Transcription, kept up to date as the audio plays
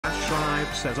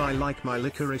Vibe says I like my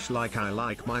licorice like I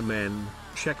like my men.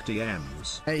 Check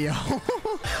DMs. Hey, yo.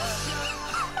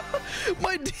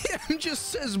 My DM just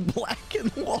says black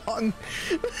and long.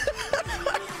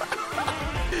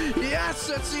 Yes,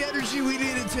 that's the energy we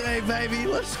needed today, baby.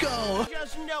 Let's go.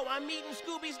 Just know I'm eating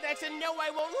Scooby snacks and no,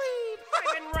 I won't leave.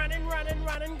 I've been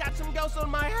running, got some ghosts on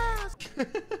my ass.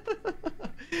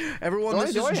 Everyone,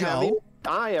 this is Joe.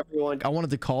 Hi, everyone. I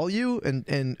wanted to call you,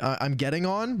 and I'm getting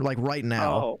on, like, right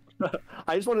now. Oh,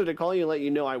 I just wanted to call you and let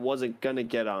you know I wasn't gonna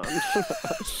get on.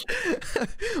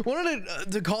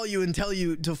 Wanted to call you and tell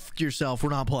you to f yourself.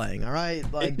 We're not playing, all right?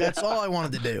 Like, that's all I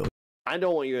wanted to do. I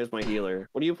don't want you as my healer.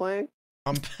 What are you playing?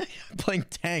 I'm playing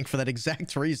tank for that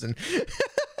exact reason.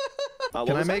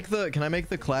 Can I make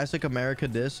the classic America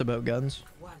diss about guns?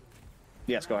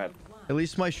 Yes, go ahead. At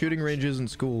least my shooting range is in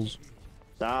schools.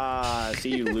 Ah,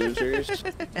 see you losers.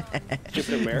 Just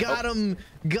America. Got him.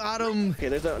 Got him. Okay,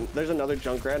 there's another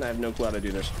Junkrat, and I have no clue how to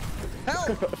do this.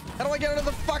 Help! How do I get out of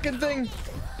the fucking thing?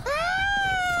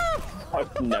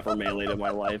 I've never meleeed in my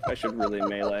life. I should really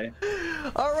melee.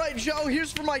 All right, Joe.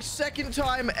 Here's for my second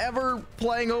time ever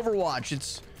playing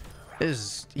Overwatch.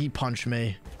 He punched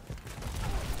me.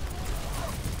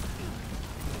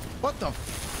 What the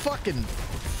fuck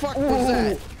was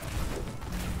that?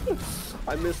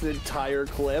 I missed an entire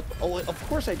clip. Oh, of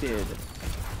course I did.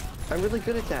 I'm really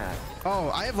good at that.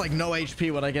 Oh, I have like no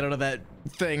HP when I get out of that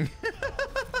thing.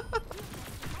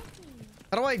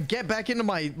 How do I get back into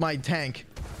my tank?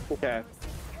 Okay.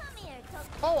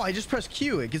 Oh, I just press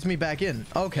Q. It gets me back in.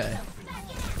 Okay.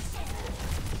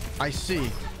 I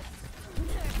see.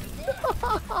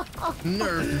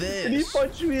 Nerf this. Did he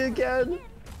punch me again?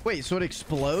 Wait, so it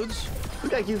explodes?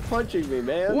 Yeah, he's punching me,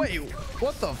 man. Wait,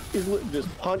 what the? He's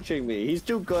just punching me. He's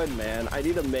too good, man. I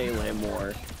need a melee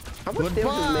more. How much damage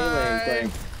does melee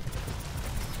thing?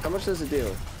 How much does it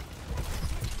do?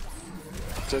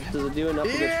 So does it do enough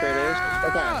to get straight A's?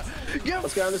 Okay.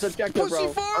 Let's get on this objective,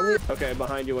 bro. Okay,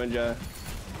 behind you, Ninja.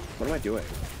 What am I doing?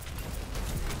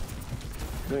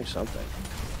 I'm doing something.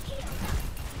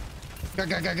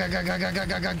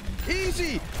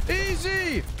 Easy!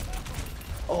 Easy!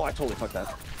 Oh, I totally fucked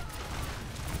that.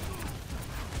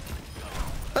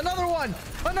 Another one!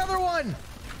 Another one!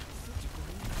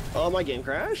 Oh, my game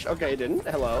crashed? Okay, it didn't.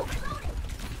 Hello.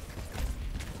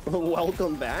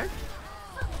 Welcome back.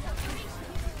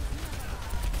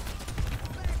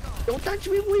 Don't touch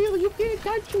me, Will. You can't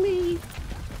touch me.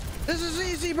 This is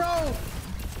easy, bro.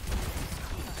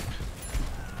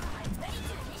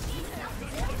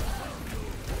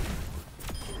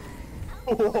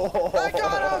 I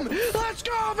got him! Let's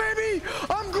go, baby!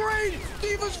 I'm great!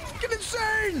 D.Va's fucking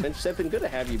insane! And Stephen, good to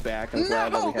have you back. I'm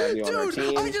glad that we have you on our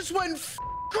team. I just went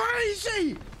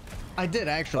crazy! I did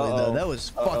actually, though. That was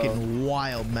fucking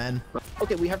wild, man.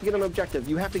 Okay, we have to get on objective.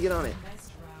 You have to get on it.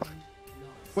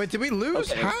 Wait, did we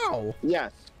lose? Okay. How?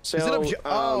 Yes. So, is it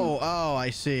oh, I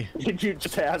see. Did you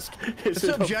just ask? Is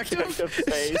it objective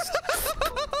based?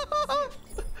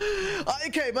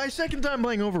 Okay, my second time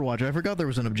playing Overwatch, I forgot there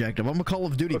was an objective. I'm a Call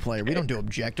of Duty player. We don't do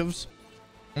objectives.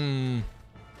 Oh,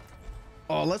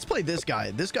 let's play this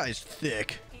guy. This guy's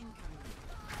thick.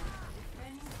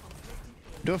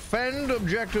 Defend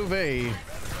objective A.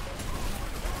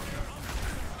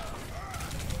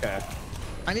 Okay.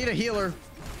 I need a healer.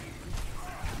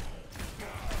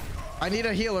 I need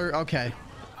a healer. Okay.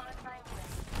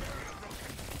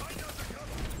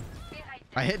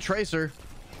 I hit Tracer.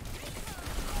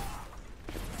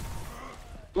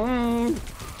 I'm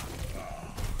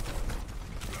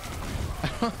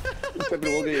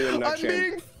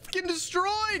being fucking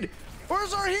destroyed.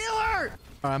 Where's our healer?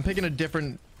 I'm picking a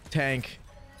different tank.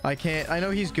 I can't. I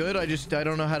know he's good. I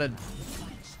don't know how to.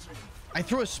 I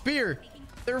threw a spear.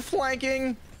 They're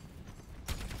flanking.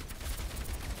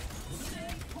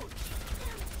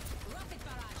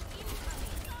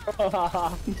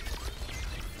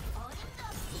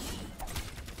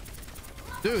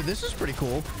 Dude, this is pretty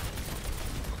cool.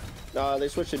 They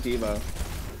switched to D.Va.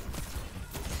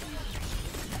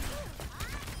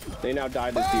 They now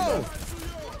died as D.Va.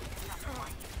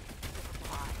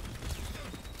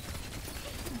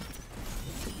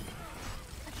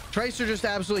 Tracer just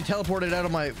absolutely teleported out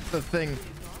of the thing.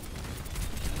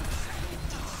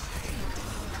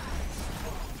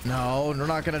 No, we're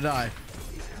not gonna die.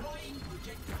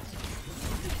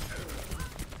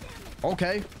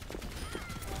 Okay.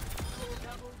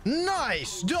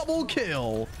 Nice double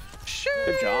kill. Sheesh.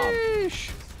 Good job.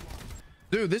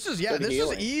 Dude, this is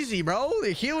easy, bro.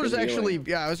 The healer's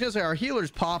actually, I was gonna say our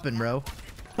healer's popping, bro.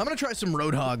 I'm gonna try some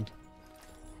Roadhog.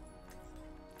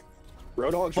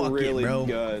 Roadhog's really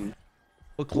good.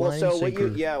 Hook, Well, line, so sinker.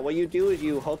 what you do is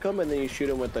you hook him and then you shoot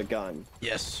him with the gun.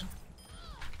 Yes.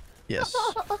 Yes.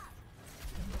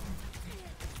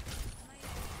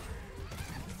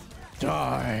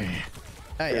 Die.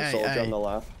 Hey, There's hey, soldier hey. on the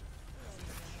left.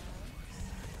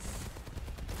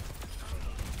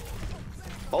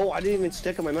 Oh, I didn't even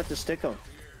stick him. I meant to stick him.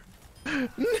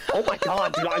 Oh my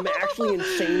god, dude, I'm actually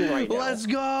insane right now. Let's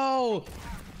go.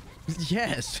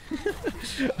 Yes.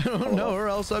 I don't know, or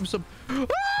else I'm some. Ah!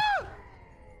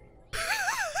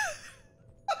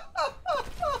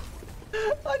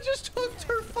 I just hooked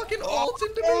her fucking ult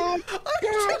into me. I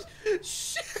just.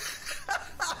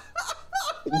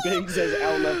 Big says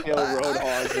out left field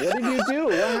Roadhog. What did you do?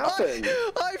 What happened?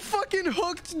 I fucking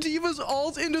hooked Diva's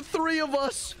ult into 3 of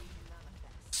us.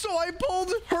 So I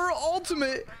pulled her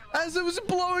ultimate as it was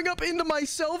blowing up into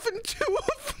myself and 2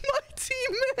 of my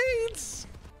teammates.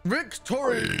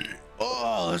 Victory.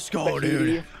 Oh, let's go,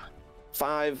 dude.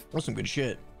 5. That's some good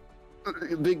shit.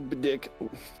 Big dick.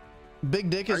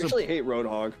 Big dick I is actually hate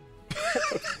Roadhog.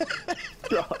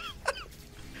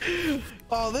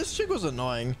 Oh, this chick was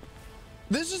annoying.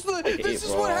 This is what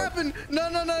happened. No,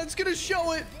 it's gonna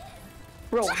show it.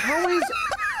 Bro, how is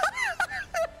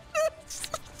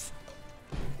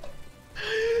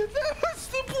that was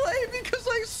the play because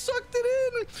I sucked it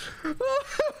in.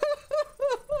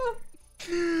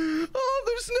 Oh,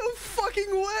 there's no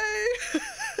fucking way.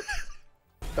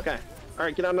 Okay.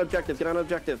 Alright, get on objective, get on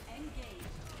objective.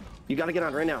 You gotta get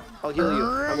on right now. I'll heal you.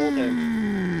 I'm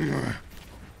ulting.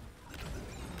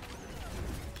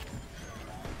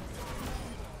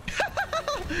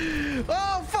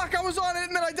 Oh fuck, I was on it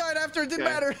and then I died after. It didn't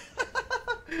matter.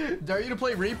 Dare you to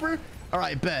play Reaper? All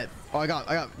right, bet. Oh, I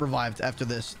got revived after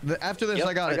this. After this, Yep,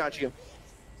 I got it. I got you.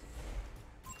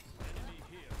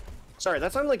 Sorry,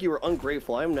 that sounded like you were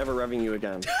ungrateful. I'm never revving you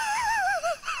again.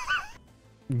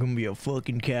 I'm gonna be a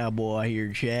fucking cowboy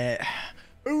here, chat.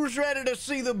 Who's ready to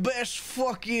see the best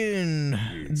fucking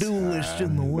duelist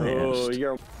in the West? Oh,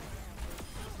 you're...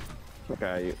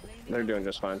 Okay, they're doing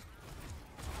just fine.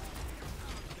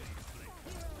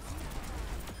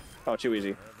 Oh, too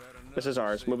easy. This is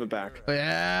ours. Move it back.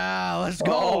 Yeah, let's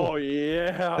go. Oh,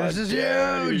 yeah. This is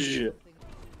daddy. huge.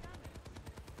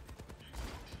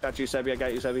 Got you, Sebi. I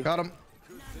got you, Sebi. Got him.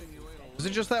 Is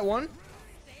it just that one?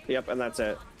 Yep, and that's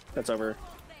it. That's over.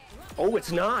 Oh,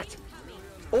 it's not.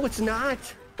 Oh, it's not.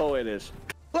 Oh, it is.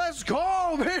 Let's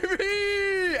go,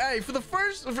 baby. Hey, for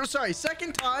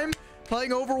second time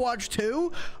playing Overwatch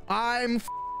 2, I'm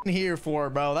here for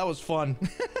it, bro. That was fun.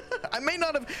 I may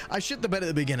not have. I shit the bed at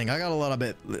the beginning. I got a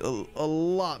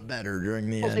lot better during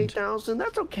the end. 8,000.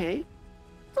 That's okay.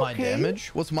 My damage?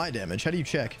 What's my damage? How do you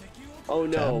check? Oh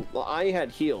no. Well, I had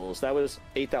heals. That was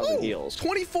 8,000 heals.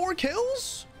 24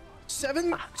 kills?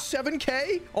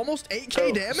 7k? Almost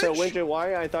 8k damage? So, Winter,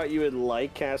 why I thought you would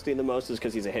like casting the most is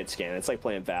because he's a hit scan. It's like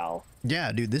playing Val.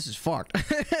 Yeah, dude, this is fucked.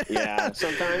 Yeah,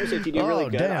 sometimes if you do really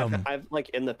good, damn. I've like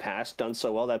in the past done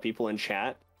so well that people in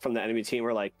chat from the enemy team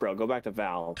were like, bro, go back to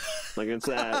Val. Like, it's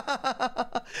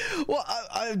that. Well,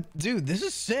 dude, this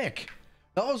is sick.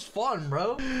 That was fun,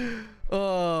 bro.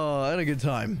 Oh, I had a good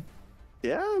time.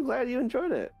 Yeah, I'm glad you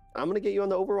enjoyed it. I'm gonna get you on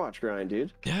the Overwatch grind,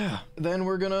 dude. Yeah. Then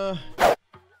we're gonna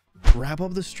wrap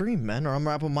up the stream, man, or I'm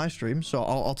wrapping my stream. So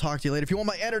I'll talk to you later. If you want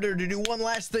my editor to do one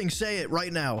last thing, say it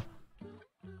right now.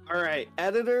 All right,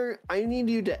 editor, I need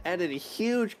you to edit a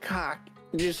huge cock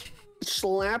just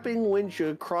slapping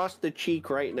Winchu across the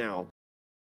cheek right now.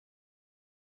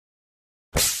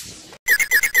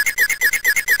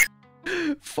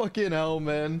 Fucking hell,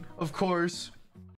 man. Of course.